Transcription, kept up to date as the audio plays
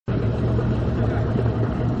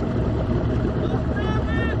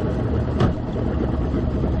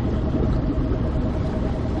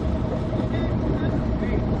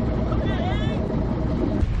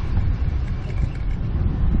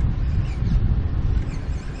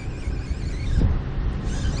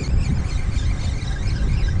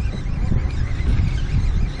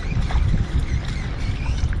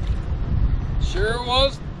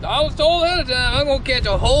of time, I'm gonna catch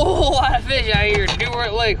a whole lot of fish out here at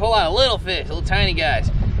Newark Lake. Whole lot of little fish, little tiny guys.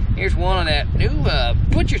 Here's one on that new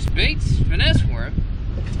Butcher's Baits finesse worm.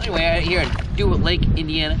 Anyway, out here in Newark Lake,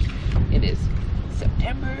 Indiana. It is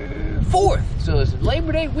September 4th, so it's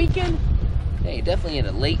Labor Day weekend. Hey, definitely in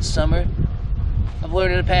a late summer. I've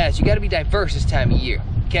learned in the past, you gotta be diverse this time of year.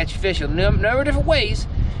 Catch fish in a number of different ways.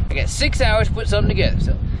 I got 6 hours to put something together.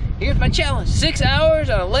 So here's my challenge. 6 hours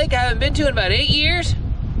on a lake I haven't been to in about 8 years.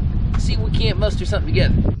 Let's see if we can't muster something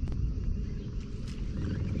together.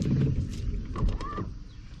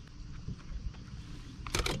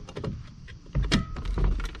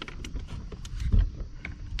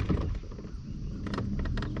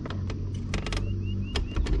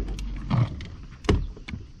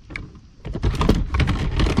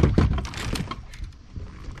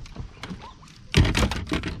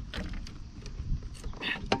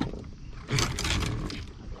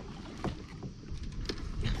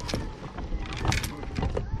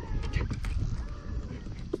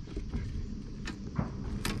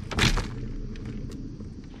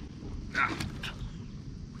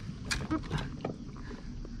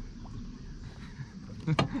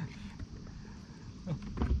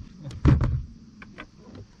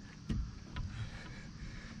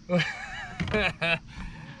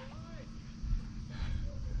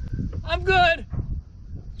 I'm good.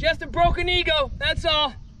 Just a broken ego, that's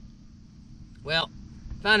all. Well,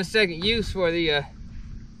 found a second use for the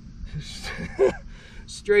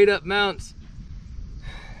straight up mounts.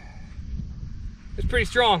 It's pretty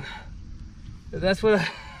strong. That's what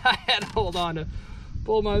I had to hold on to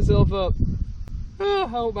pull myself up. Oh, I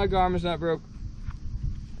hope my garment's not broke.